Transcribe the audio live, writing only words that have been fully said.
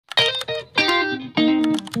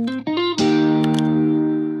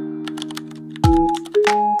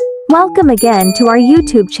Welcome again to our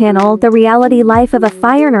YouTube channel, The Reality Life of a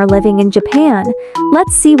Foreigner Living in Japan.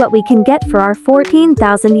 Let's see what we can get for our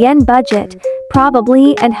 14,000 yen budget.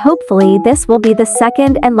 Probably and hopefully this will be the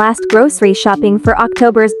second and last grocery shopping for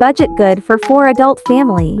October's budget good for 4-adult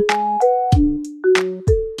family.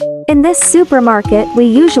 In this supermarket we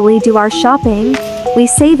usually do our shopping. We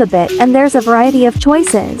save a bit and there's a variety of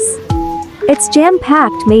choices. It's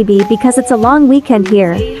jam-packed maybe because it's a long weekend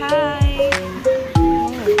here.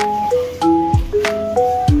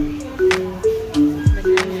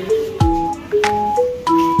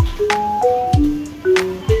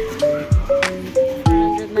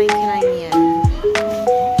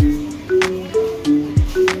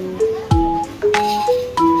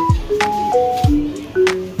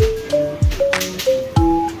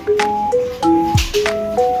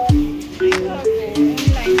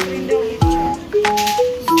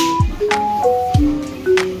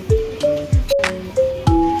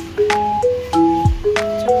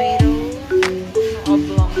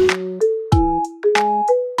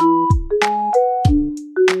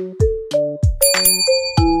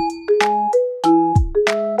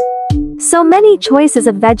 So many choices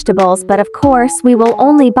of vegetables, but of course we will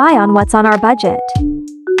only buy on what's on our budget.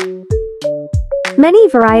 Many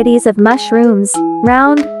varieties of mushrooms,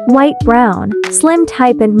 round, white, brown, slim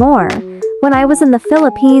type and more. When I was in the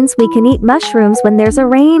Philippines we can eat mushrooms when there's a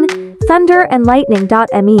rain, thunder and lightning.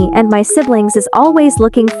 Me and my siblings is always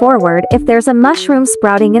looking forward if there's a mushroom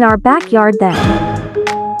sprouting in our backyard then.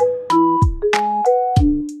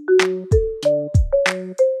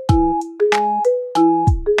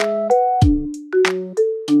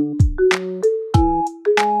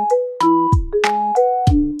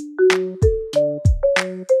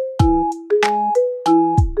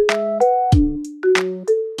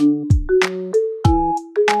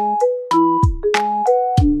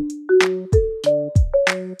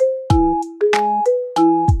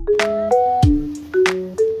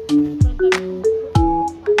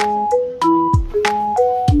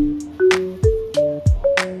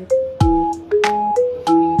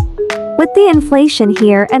 With the inflation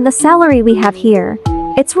here and the salary we have here,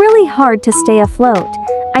 it's really hard to stay afloat.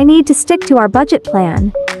 I need to stick to our budget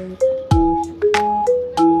plan.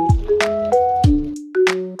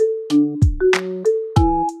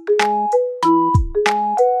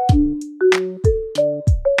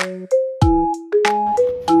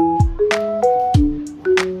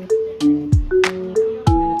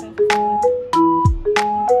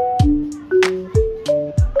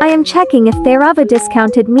 I am checking if they're of a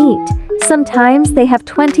discounted meat. Sometimes they have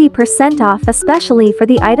 20% off, especially for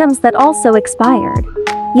the items that also expired.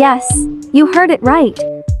 Yes, you heard it right.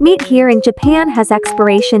 Meat here in Japan has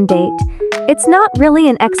expiration date. It's not really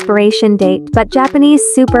an expiration date, but Japanese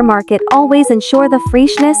supermarket always ensure the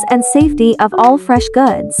freshness and safety of all fresh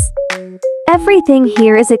goods. Everything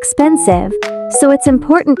here is expensive, so it's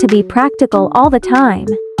important to be practical all the time.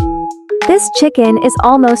 This chicken is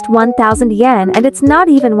almost 1,000 yen and it's not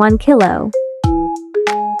even 1 kilo.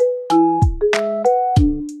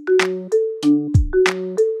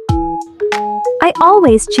 I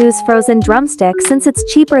always choose frozen drumstick since it's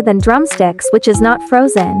cheaper than drumsticks which is not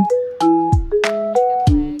frozen.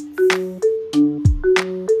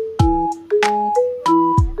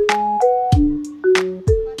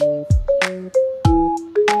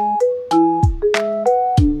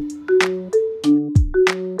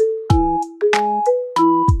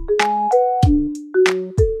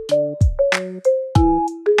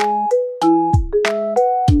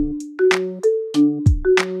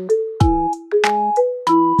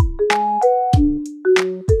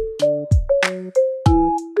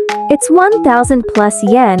 It's 1,000 plus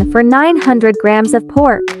yen for 900 grams of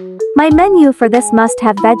pork. My menu for this must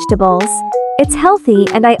have vegetables. It's healthy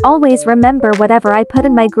and I always remember whatever I put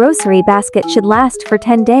in my grocery basket should last for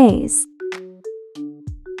 10 days.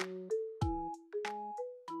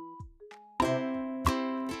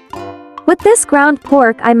 With this ground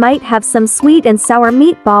pork I might have some sweet and sour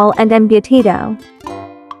meatball and embutido.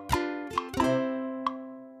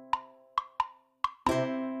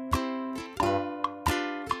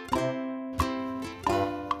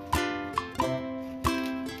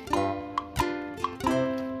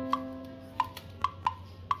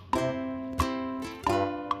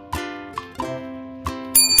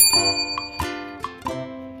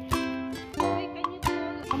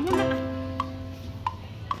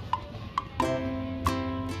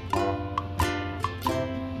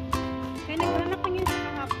 Kaya naghanap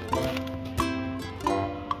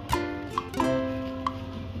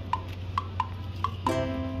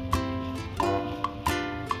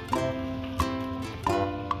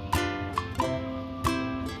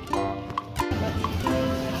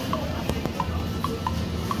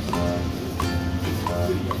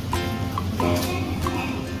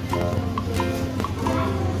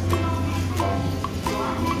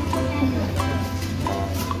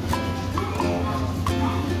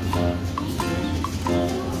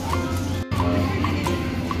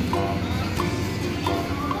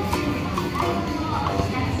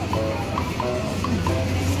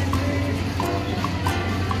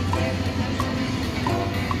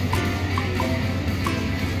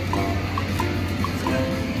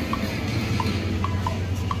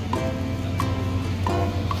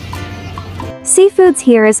seafoods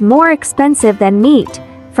here is more expensive than meat,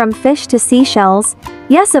 from fish to seashells.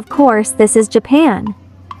 Yes, of course, this is Japan.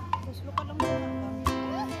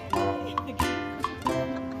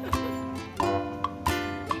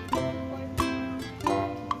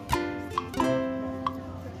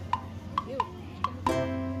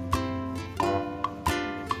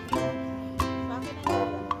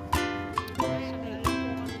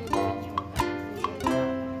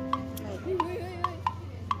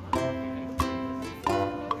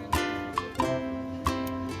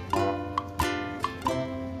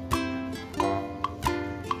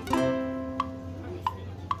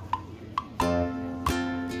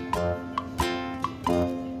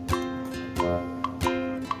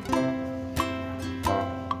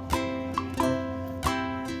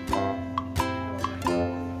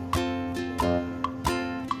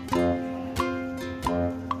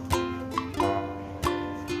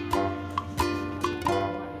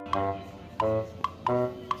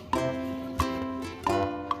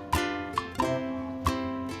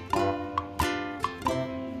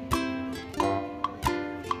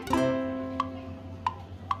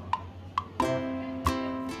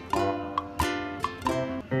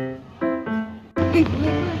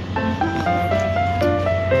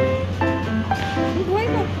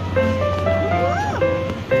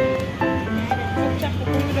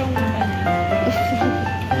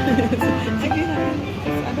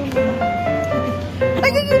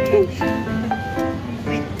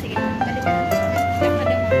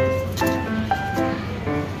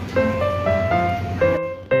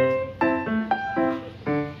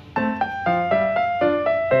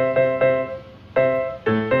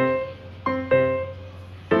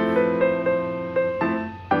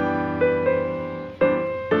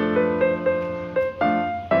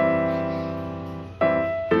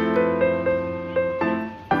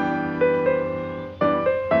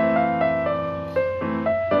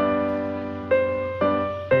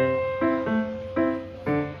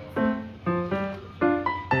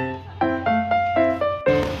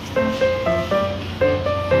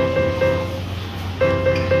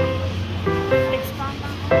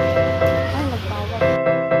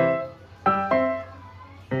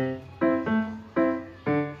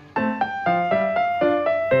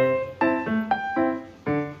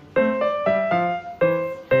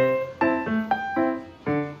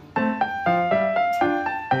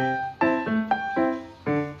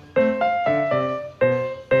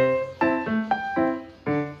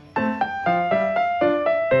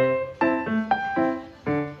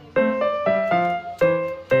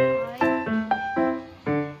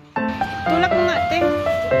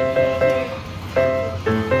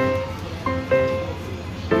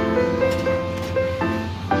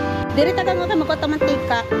 Diri tagang mo magkota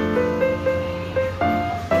mantika.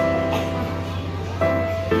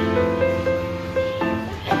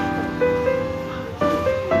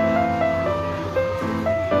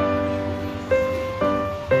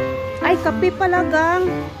 Ay, kape palagang.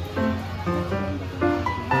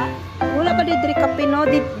 Wala pa diri kape no?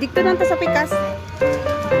 Dito nang ta sa pikas.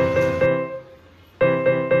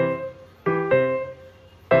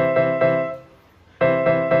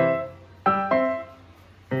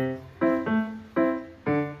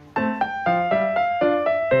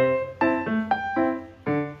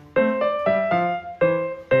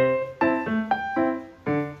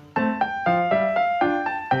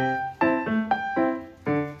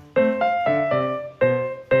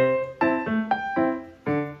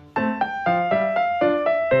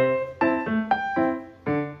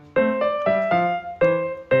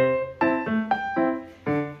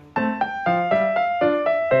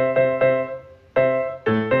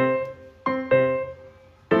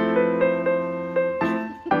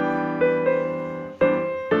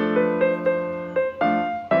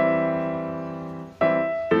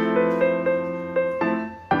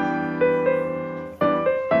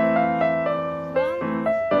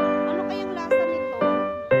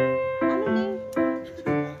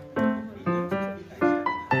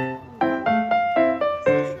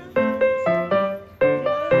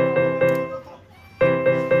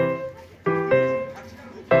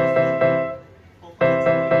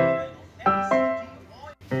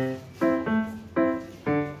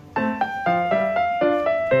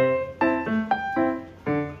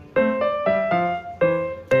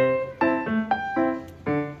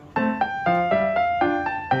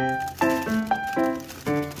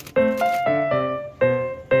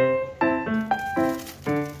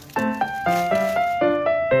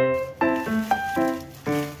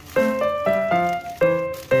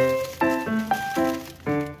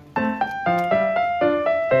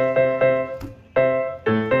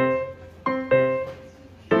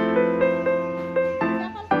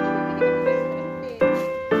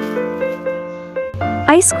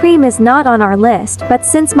 Ice cream is not on our list, but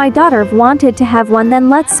since my daughter wanted to have one, then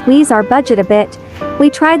let's squeeze our budget a bit. We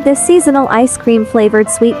tried this seasonal ice cream flavored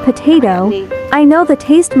sweet potato. I know the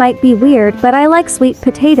taste might be weird, but I like sweet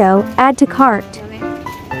potato. Add to cart.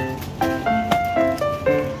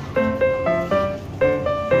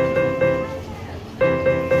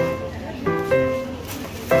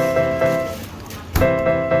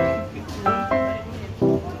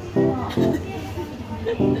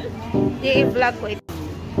 I-vlog ko ito.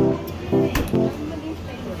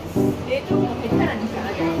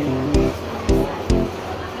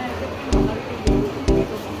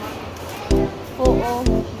 Oo.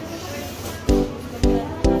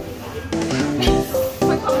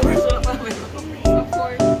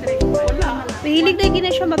 Mahilig na gina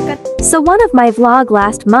siya magkat. So one of my vlog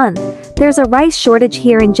last month, there's a rice shortage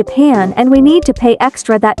here in Japan and we need to pay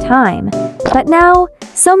extra that time. But now,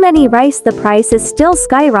 so many rice, the price is still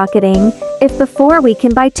skyrocketing. If before we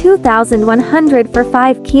can buy 2,100 for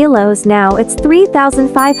 5 kilos, now it's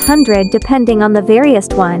 3,500 depending on the various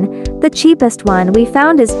one. The cheapest one we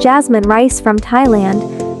found is jasmine rice from Thailand.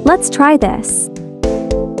 Let's try this.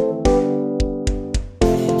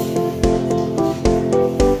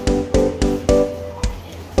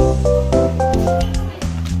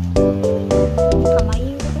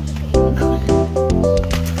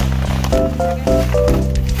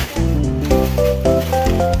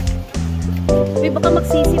 Baka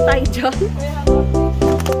magsisi tayo dyan.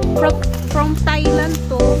 From Thailand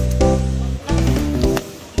to.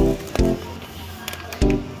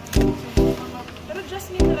 Pero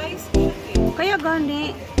jasmine rice. Kaya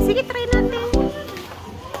gani. Sige, try natin.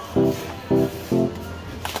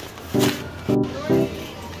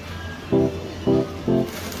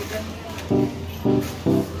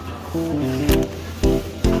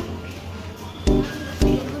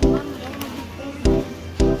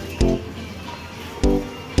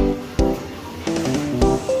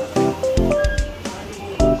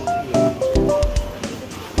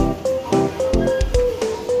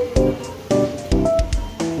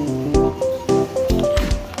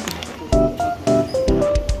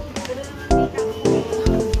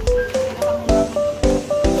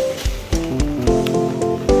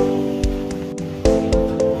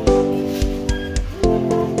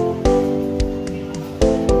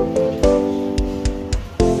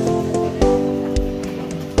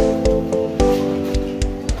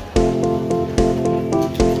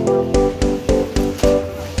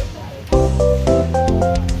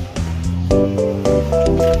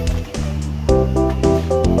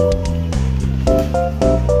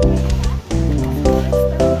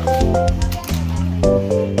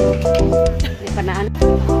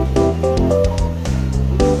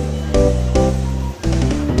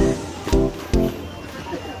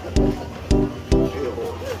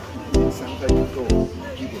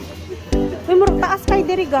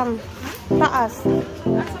 Dirigang taas.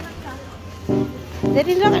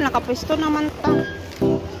 Diri lang ay nakapwesto naman ta.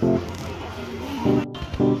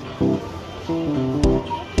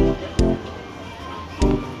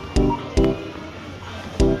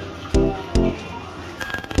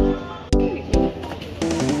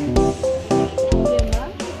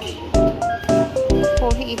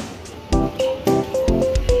 Pohi.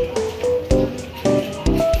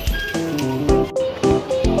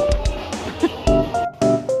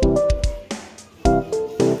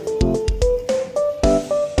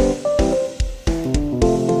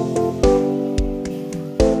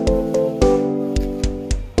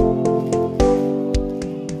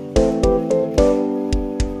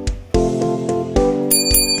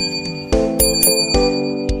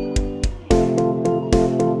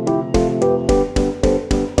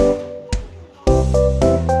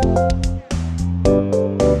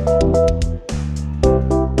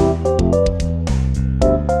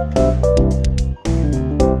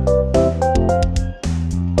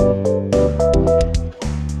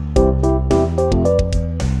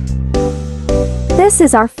 This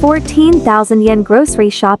is our 14,000 yen grocery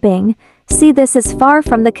shopping. See, this is far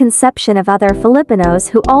from the conception of other Filipinos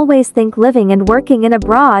who always think living and working in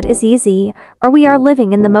abroad is easy, or we are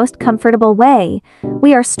living in the most comfortable way.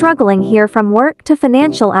 We are struggling here from work to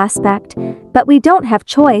financial aspect, but we don't have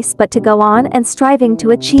choice but to go on and striving to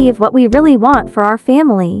achieve what we really want for our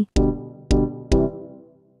family.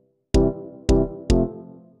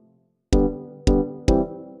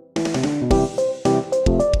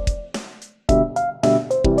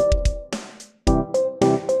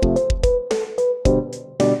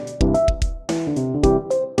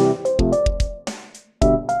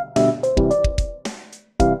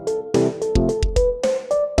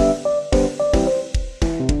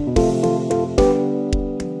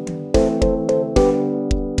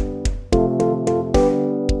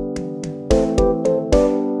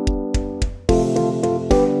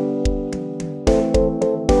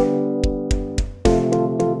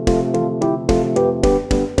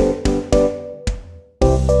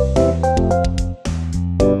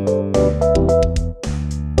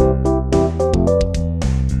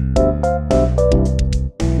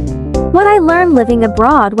 problem living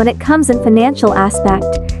abroad when it comes in financial aspect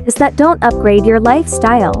is that don't upgrade your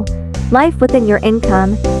lifestyle. Life within your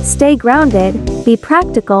income, stay grounded, be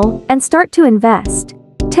practical, and start to invest.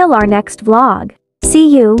 Till our next vlog.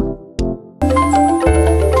 See you.